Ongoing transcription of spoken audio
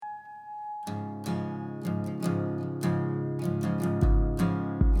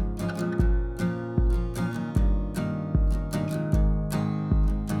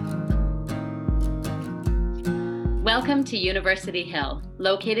Welcome to University Hill,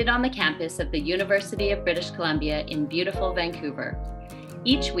 located on the campus of the University of British Columbia in beautiful Vancouver.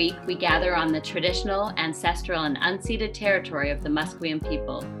 Each week, we gather on the traditional, ancestral, and unceded territory of the Musqueam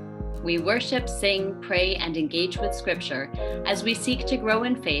people. We worship, sing, pray, and engage with Scripture as we seek to grow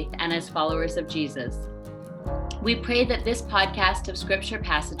in faith and as followers of Jesus. We pray that this podcast of Scripture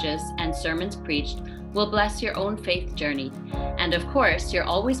passages and sermons preached will bless your own faith journey. And of course, you're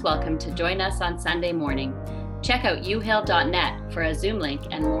always welcome to join us on Sunday morning. Check out uhill.net for a Zoom link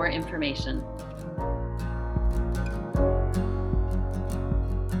and more information.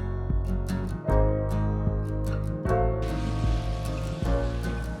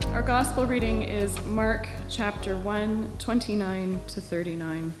 Our gospel reading is Mark chapter 1, 29 to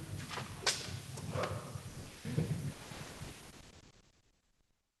 39.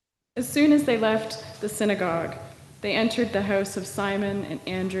 As soon as they left the synagogue, they entered the house of Simon and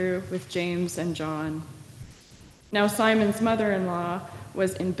Andrew with James and John. Now Simon's mother-in-law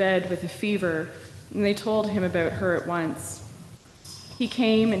was in bed with a fever, and they told him about her at once. He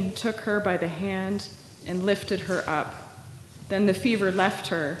came and took her by the hand and lifted her up. Then the fever left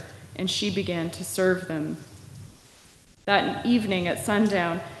her, and she began to serve them. That evening at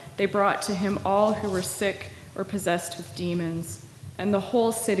sundown, they brought to him all who were sick or possessed with demons, and the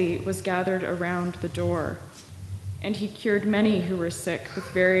whole city was gathered around the door. And he cured many who were sick with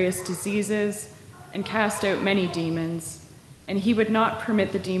various diseases and cast out many demons, and he would not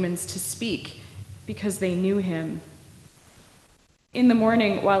permit the demons to speak because they knew him. In the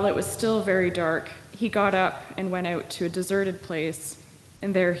morning, while it was still very dark, he got up and went out to a deserted place,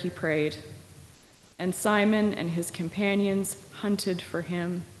 and there he prayed. And Simon and his companions hunted for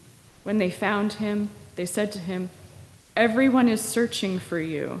him. When they found him, they said to him, "Everyone is searching for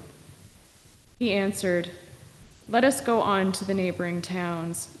you." He answered, "Let us go on to the neighboring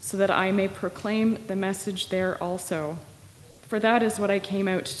towns, so that I may proclaim the message there also, for that is what I came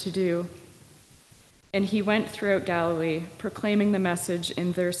out to do." And he went throughout Galilee, proclaiming the message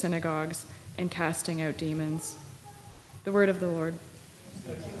in their synagogues and casting out demons. The word of the Lord.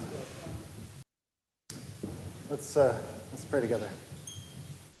 Let's pray together.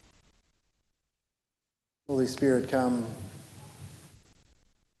 Holy Spirit, come.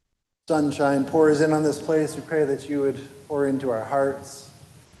 Sunshine pours in on this place. We pray that you would pour into our hearts.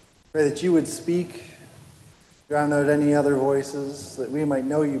 Pray that you would speak, drown out any other voices, that we might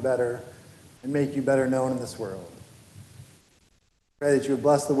know you better and make you better known in this world. Pray that you would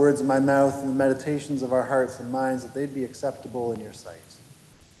bless the words of my mouth and the meditations of our hearts and minds, that they'd be acceptable in your sight.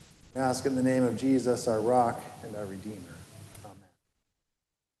 We ask in the name of Jesus, our rock and our Redeemer. Amen.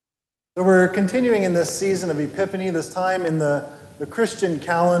 So we're continuing in this season of Epiphany, this time in the Christian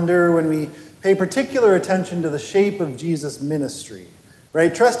calendar, when we pay particular attention to the shape of Jesus' ministry,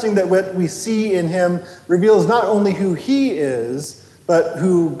 right? Trusting that what we see in him reveals not only who he is, but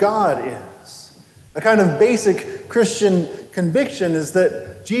who God is. A kind of basic Christian conviction is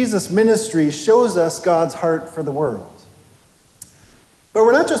that Jesus' ministry shows us God's heart for the world. But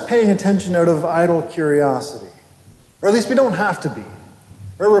we're not just paying attention out of idle curiosity, or at least we don't have to be.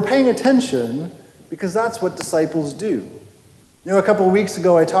 Or we're paying attention because that's what disciples do. You know, a couple of weeks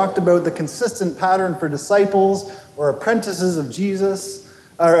ago, I talked about the consistent pattern for disciples or apprentices of Jesus,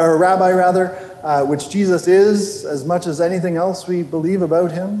 or a rabbi rather, which Jesus is as much as anything else we believe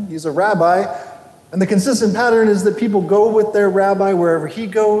about him. He's a rabbi. And the consistent pattern is that people go with their rabbi wherever he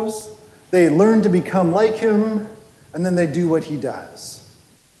goes. They learn to become like him, and then they do what he does.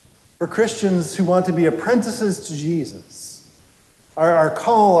 For Christians who want to be apprentices to Jesus, our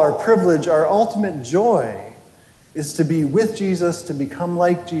call, our privilege, our ultimate joy is to be with Jesus, to become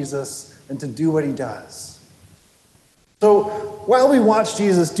like Jesus, and to do what he does. So while we watch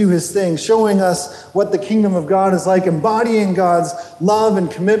Jesus do his thing, showing us what the kingdom of God is like, embodying God's love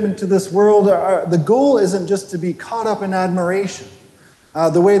and commitment to this world, the goal isn't just to be caught up in admiration,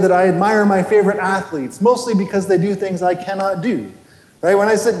 the way that I admire my favorite athletes, mostly because they do things I cannot do. Right? When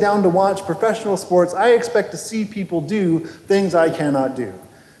I sit down to watch professional sports, I expect to see people do things I cannot do.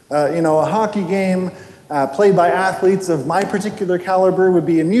 A hockey game played by athletes of my particular caliber would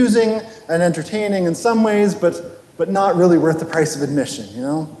be amusing and entertaining in some ways, but not really worth the price of admission, you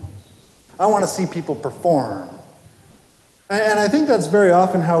know? I want to see people perform. And I think that's very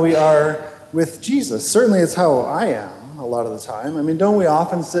often how we are with Jesus. Certainly it's how I am a lot of the time. I mean, don't we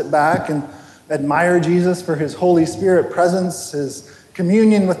often sit back and admire Jesus for his Holy Spirit presence, his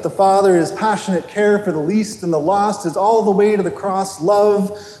communion with the Father, his passionate care for the least and the lost, his all the way to the cross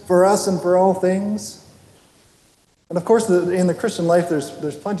love for us and for all things? And of course, in the Christian life,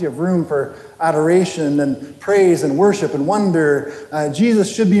 there's plenty of room for adoration and praise and worship and wonder.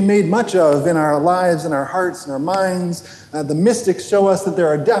 Jesus should be made much of in our lives, in our hearts, in our minds. The mystics show us that there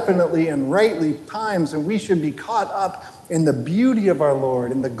are definitely and rightly times when we should be caught up in the beauty of our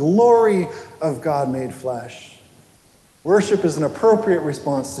Lord, in the glory of God made flesh. Worship is an appropriate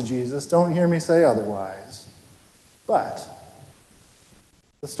response to Jesus. Don't hear me say otherwise. But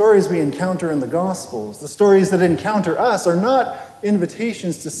the stories we encounter in the Gospels, the stories that encounter us, are not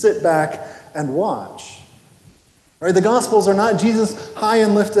invitations to sit back and watch. Right? The Gospels are not Jesus high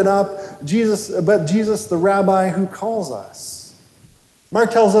and lifted up, but Jesus the rabbi who calls us. Mark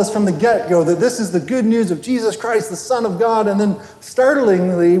tells us from the get-go that this is the good news of Jesus Christ, the Son of God, and then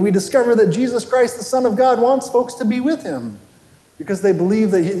startlingly we discover that Jesus Christ, the Son of God, wants folks to be with him because they believe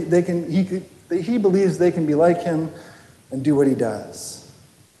that he believes they can be like him and do what he does.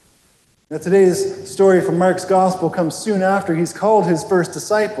 Now, today's story from Mark's Gospel comes soon after he's called his first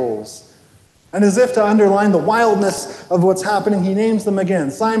disciples. And as if to underline the wildness of what's happening, he names them again: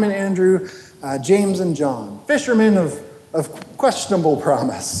 Simon, Andrew, James, and John. Fishermen of questionable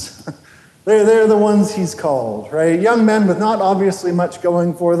promise. They're the ones he's called, right? Young men with not obviously much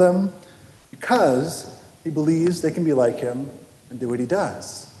going for them because he believes they can be like him and do what he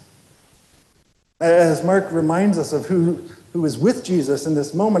does. As Mark reminds us of who is with Jesus in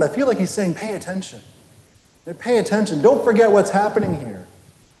this moment, I feel like he's saying, pay attention. Pay attention. Don't forget what's happening here.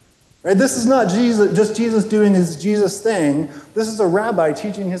 Right? This is not just Jesus doing his Jesus thing. This is a rabbi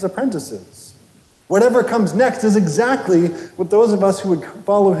teaching his apprentices. Whatever comes next is exactly what those of us who would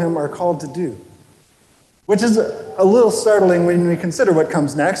follow him are called to do. Which is a little startling when we consider what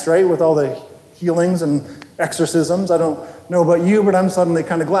comes next, right? With all the healings and exorcisms. I don't know about you, but I'm suddenly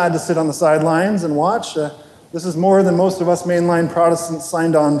kind of glad to sit on the sidelines and watch. This is more than most of us mainline Protestants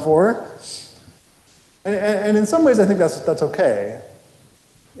signed on for. And in some ways, I think that's okay.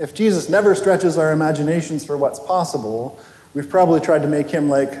 If Jesus never stretches our imaginations for what's possible, we've probably tried to make him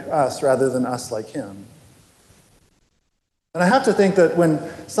like us rather than us like him. And I have to think that when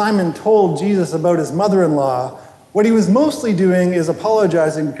Simon told Jesus about his mother-in-law, what he was mostly doing is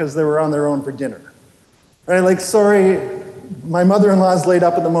apologizing because they were on their own for dinner. Right? Like, sorry, my mother-in-law's laid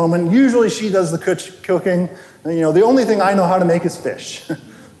up at the moment. Usually she does the cooking. And, the only thing I know how to make is fish.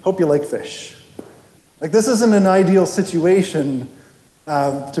 Hope you like fish. Like, this isn't an ideal situation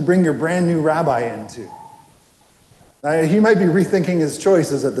to bring your brand new rabbi into. He might be rethinking his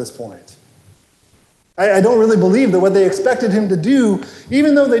choices at this point. I don't really believe that what they expected him to do,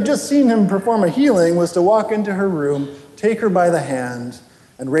 even though they'd just seen him perform a healing, was to walk into her room, take her by the hand,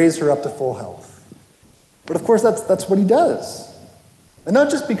 and raise her up to full health. But of course, that's what he does. And not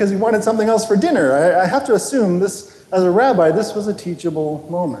just because he wanted something else for dinner. I have to assume this, as a rabbi, this was a teachable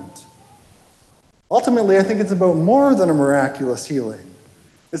moment. Ultimately, I think it's about more than a miraculous healing.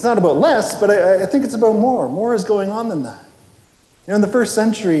 It's not about less, but I think it's about more. More is going on than that. In the first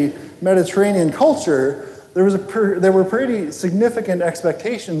century Mediterranean culture, there were pretty significant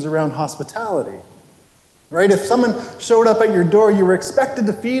expectations around hospitality. Right? If someone showed up at your door, you were expected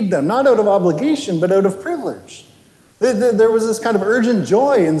to feed them, not out of obligation, but out of privilege. There was this kind of urgent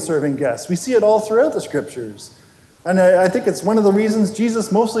joy in serving guests. We see it all throughout the scriptures. And I think it's one of the reasons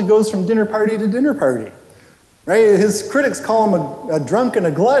Jesus mostly goes from dinner party to dinner party. Right? His critics call him a drunk and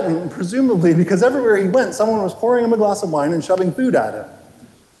a glutton, presumably because everywhere he went, someone was pouring him a glass of wine and shoving food at him.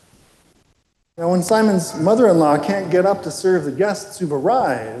 Now, when Simon's mother-in-law can't get up to serve the guests who've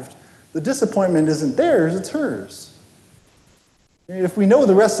arrived, the disappointment isn't theirs, it's hers. If we know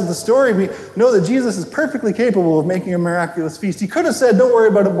the rest of the story, we know that Jesus is perfectly capable of making a miraculous feast. He could have said, don't worry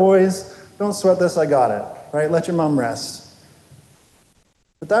about it, boys. Don't sweat this, I got it. Right? Let your mom rest.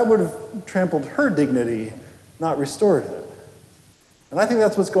 But that would have trampled her dignity, not restored it. And I think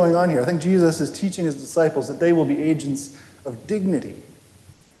that's what's going on here. I think Jesus is teaching his disciples that they will be agents of dignity.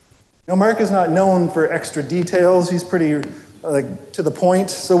 Mark is not known for extra details. He's pretty to the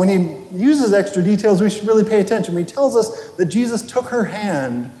point. So when he uses extra details, we should really pay attention. When he tells us that Jesus took her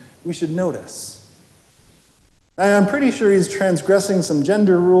hand, we should notice. I'm pretty sure he's transgressing some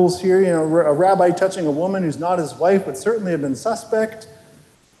gender rules here. A rabbi touching a woman who's not his wife would certainly have been suspect.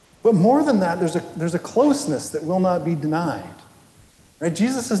 But more than that, there's a closeness that will not be denied. Right?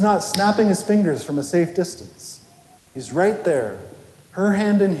 Jesus is not snapping his fingers from a safe distance. He's right there, her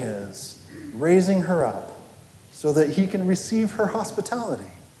hand in his, raising her up, so that he can receive her hospitality.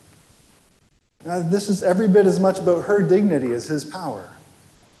 Now, this is every bit as much about her dignity as his power.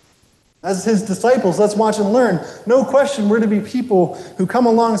 As his disciples, let's watch and learn. No question, we're to be people who come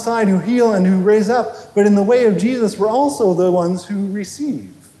alongside, who heal, and who raise up. But in the way of Jesus, we're also the ones who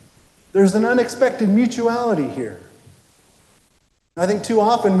receive. There's an unexpected mutuality here. I think too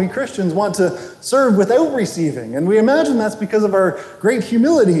often we Christians want to serve without receiving, and we imagine that's because of our great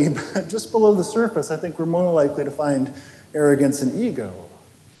humility, but just below the surface, I think we're more likely to find arrogance and ego.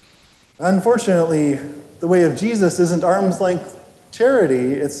 Unfortunately, the way of Jesus isn't arm's-length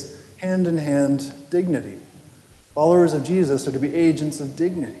charity, it's hand-in-hand dignity. Followers of Jesus are to be agents of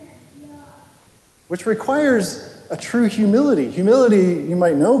dignity, which requires a true humility. Humility, you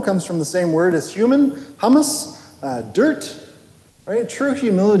might know, comes from the same word as human, humus, dirt. Right? True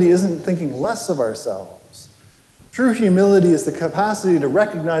humility isn't thinking less of ourselves. True humility is the capacity to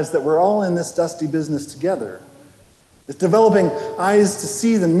recognize that we're all in this dusty business together. It's developing eyes to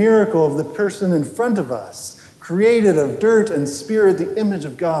see the miracle of the person in front of us, created of dirt and spirit, the image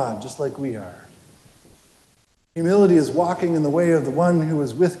of God, just like we are. Humility is walking in the way of the one who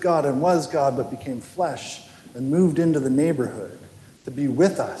was with God and was God, but became flesh and moved into the neighborhood to be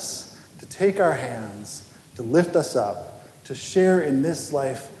with us, to take our hands, to lift us up, to share in this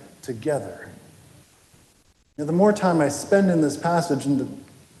life together. Now, the more time I spend in this passage and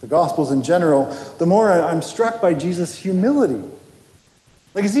the Gospels in general, the more I'm struck by Jesus' humility.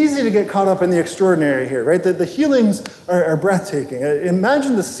 Like, it's easy to get caught up in the extraordinary here, right? The healings are breathtaking.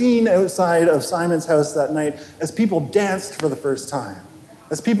 Imagine the scene outside of Simon's house that night as people danced for the first time,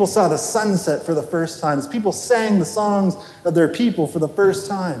 as people saw the sunset for the first time, as people sang the songs of their people for the first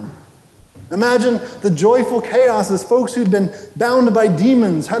time. Imagine the joyful chaos as folks who'd been bound by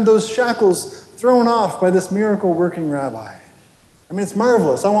demons had those shackles thrown off by this miracle-working rabbi. I mean, it's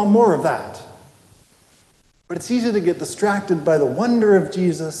marvelous. I want more of that. But it's easy to get distracted by the wonder of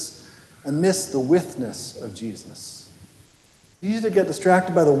Jesus and miss the withness of Jesus. It's easy to get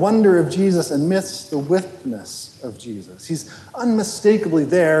distracted by the wonder of Jesus and miss the withness of Jesus. He's unmistakably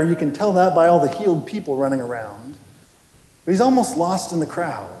there. You can tell that by all the healed people running around. But he's almost lost in the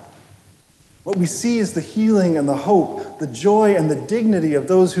crowd. What we see is the healing and the hope, the joy and the dignity of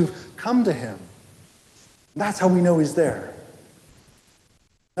those who've come to him. That's how we know he's there.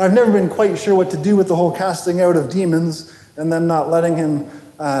 Now, I've never been quite sure what to do with the whole casting out of demons and then not letting him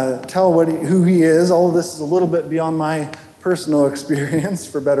tell who he is. All of this is a little bit beyond my personal experience,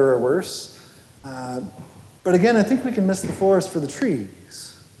 for better or worse. But again, I think we can miss the forest for the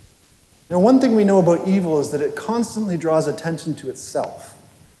trees. Now, one thing we know about evil is that it constantly draws attention to itself.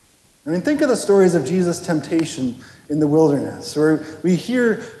 I mean, think of the stories of Jesus' temptation in the wilderness, where we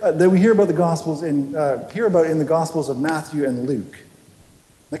hear about the Gospels in the Gospels of Matthew and Luke.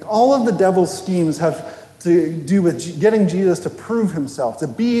 Like, all of the devil's schemes have to do with getting Jesus to prove himself, to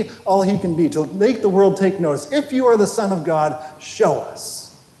be all he can be, to make the world take notice. If you are the Son of God, show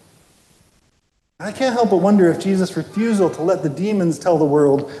us. And I can't help but wonder if Jesus' refusal to let the demons tell the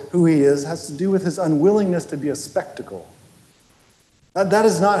world who he is has to do with his unwillingness to be a spectacle. That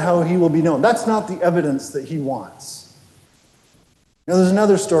is not how he will be known. That's not the evidence that he wants. Now, there's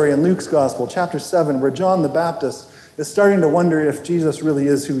another story in Luke's Gospel, chapter 7, where John the Baptist is starting to wonder if Jesus really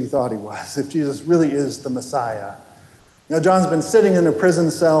is who he thought he was, if Jesus really is the Messiah. Now, John's been sitting in a prison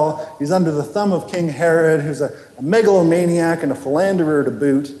cell. He's under the thumb of King Herod, who's a megalomaniac and a philanderer to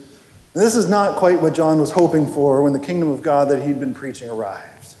boot. And this is not quite what John was hoping for when the kingdom of God that he'd been preaching arrived.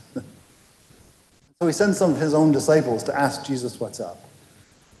 So he sends some of his own disciples to ask Jesus what's up.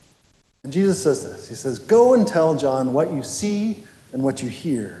 And Jesus says this. He says, "Go and tell John what you see and what you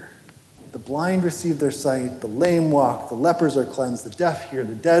hear. The blind receive their sight, the lame walk, the lepers are cleansed, the deaf hear,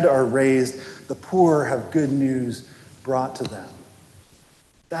 the dead are raised, the poor have good news brought to them."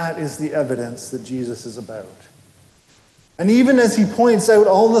 That is the evidence that Jesus is about. And even as he points out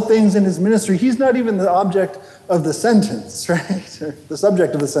all the things in his ministry, he's not even the object of the sentence, right? Or the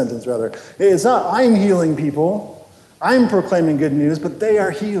subject of the sentence, rather. It's not, I'm healing people, I'm proclaiming good news, but they are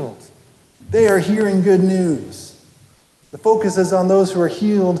healed. They are hearing good news. The focus is on those who are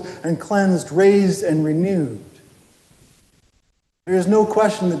healed and cleansed, raised and renewed. There is no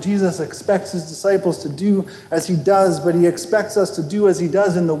question that Jesus expects his disciples to do as he does, but he expects us to do as he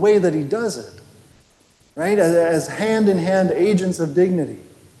does in the way that he does it. Right? As hand-in-hand agents of dignity.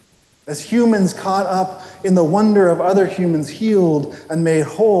 As humans caught up in the wonder of other humans healed and made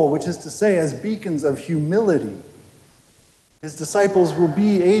whole, which is to say, as beacons of humility. His disciples will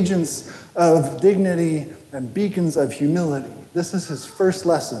be agents of dignity and beacons of humility. This is his first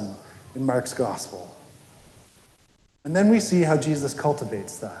lesson in Mark's gospel. And then we see how Jesus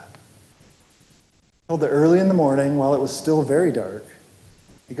cultivates that. Told that early in the morning, while it was still very dark,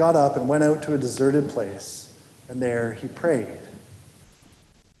 he got up and went out to a deserted place, and there he prayed.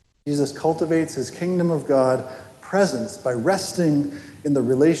 Jesus cultivates his kingdom of God presence by resting in the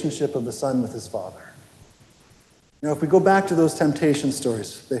relationship of the Son with his Father. Now, if we go back to those temptation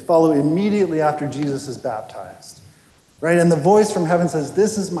stories, they follow immediately after Jesus is baptized. right? And the voice from heaven says,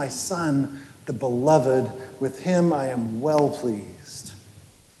 "This is my son, the beloved. With him I am well pleased."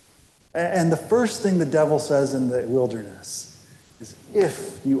 And the first thing the devil says in the wilderness is,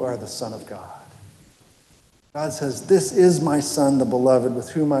 "If you are the Son of God." God says, "This is my son, the beloved, with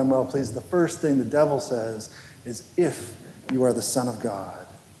whom I am well pleased." The first thing the devil says is, "If you are the Son of God."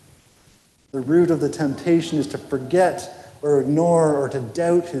 The root of the temptation is to forget or ignore or to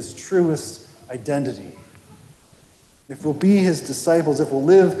doubt his truest identity. If we'll be his disciples, if we'll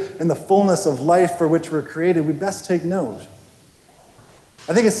live in the fullness of life for which we're created, we best take note.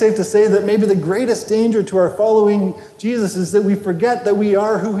 I think it's safe to say that maybe the greatest danger to our following Jesus is that we forget that we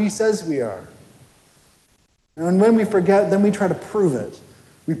are who he says we are. And when we forget, then we try to prove it.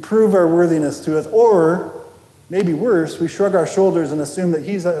 We prove our worthiness to it. Or, maybe worse, we shrug our shoulders and assume that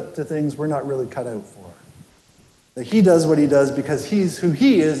he's up to things we're not really cut out for. That he does what he does because he's who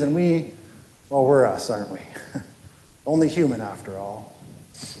he is, and we're us, aren't we? Only human, after all.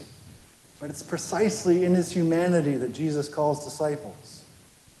 But it's precisely in his humanity that Jesus calls disciples.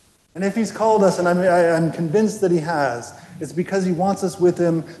 And if he's called us, and I'm convinced that he has, it's because he wants us with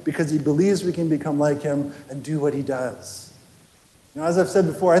him, because he believes we can become like him and do what he does. As I've said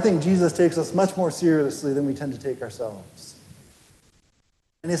before, I think Jesus takes us much more seriously than we tend to take ourselves.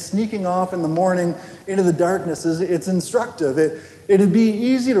 And his sneaking off in the morning into the darkness, it's instructive. It'd be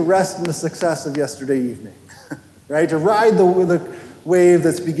easy to rest in the success of yesterday evening, right? To ride the wave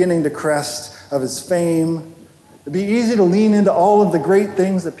that's beginning to crest of his fame. It'd be easy to lean into all of the great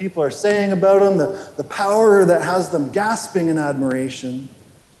things that people are saying about him, the power that has them gasping in admiration.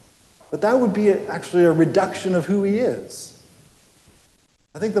 But that would be actually a reduction of who he is.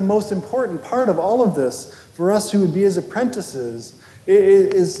 I think the most important part of all of this for us who would be his apprentices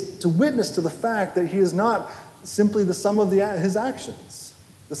is to witness to the fact that he is not simply the sum of his actions,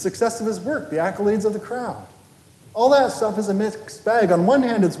 the success of his work, the accolades of the crowd. All that stuff is a mixed bag. On one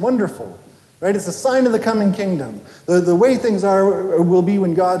hand, it's wonderful. Right? It's a sign of the coming kingdom. The way things will be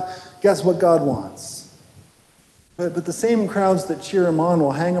when God gets what God wants. But the same crowds that cheer him on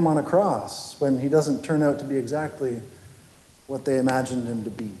will hang him on a cross when he doesn't turn out to be exactly what they imagined him to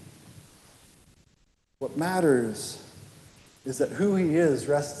be. What matters is that who he is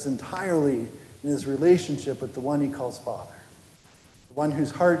rests entirely in his relationship with the one he calls Father, the one whose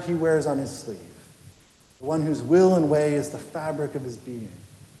heart he wears on his sleeve, the one whose will and way is the fabric of his being.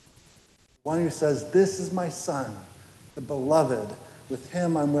 One who says, "This is my son, the beloved. With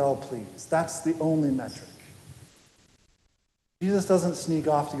him I'm well pleased." That's the only metric. Jesus doesn't sneak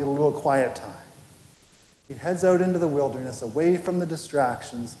off to get a little quiet time. He heads out into the wilderness, away from the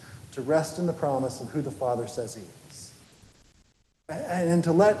distractions, to rest in the promise of who the Father says he is. And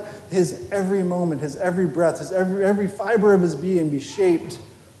to let his every moment, his every breath, his every fiber of his being be shaped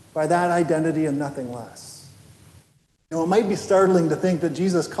by that identity and nothing less. It might be startling to think that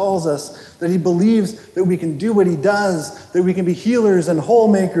Jesus calls us, that he believes that we can do what he does, that we can be healers and whole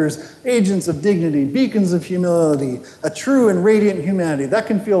makers, agents of dignity, beacons of humility, a true and radiant humanity. That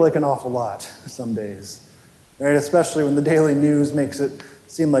can feel like an awful lot some days, right? Especially when the daily news makes it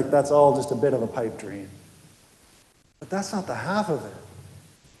seem like that's all just a bit of a pipe dream. But that's not the half of it.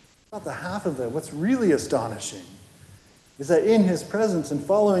 Not the half of it. What's really astonishing is that in his presence and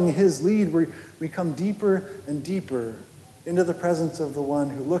following his lead, we come deeper and deeper into the presence of the one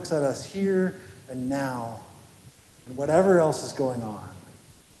who looks at us here and now, and whatever else is going on,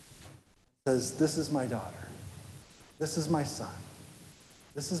 says, "This is my daughter. This is my son.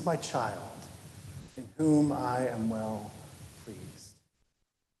 This is my child, in whom I am well pleased."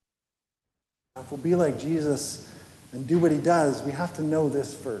 Now, if we'll be like Jesus and do what he does, we have to know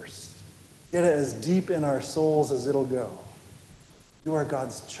this first. Get it as deep in our souls as it'll go. You are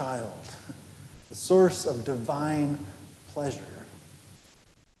God's child, the source of divine pleasure.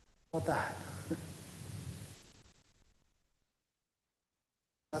 How about that?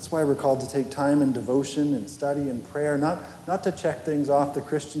 That's why we're called to take time in devotion and study and prayer, not to check things off the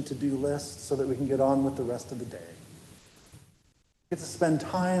Christian to-do list so that we can get on with the rest of the day. We get to spend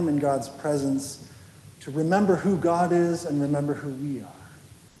time in God's presence to remember who God is and remember who we are.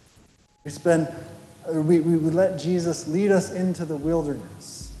 We let Jesus lead us into the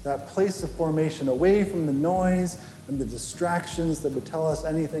wilderness, that place of formation, away from the noise and the distractions that would tell us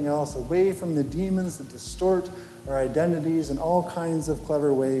anything else, away from the demons that distort our identities in all kinds of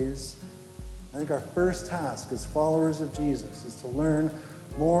clever ways. I think our first task as followers of Jesus is to learn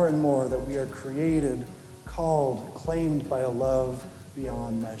more and more that we are created, called, claimed by a love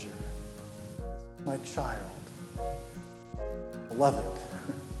beyond measure. My child, beloved,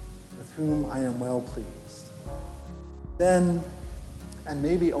 with whom I am well pleased. Then, and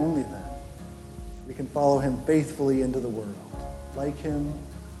maybe only then, We can follow him faithfully into the world, like him,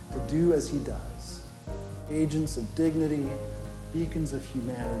 to do as he does. Agents of dignity, beacons of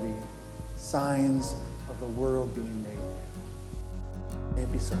humanity, signs of the world being made new. May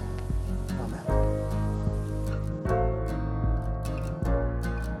it be so. Amen.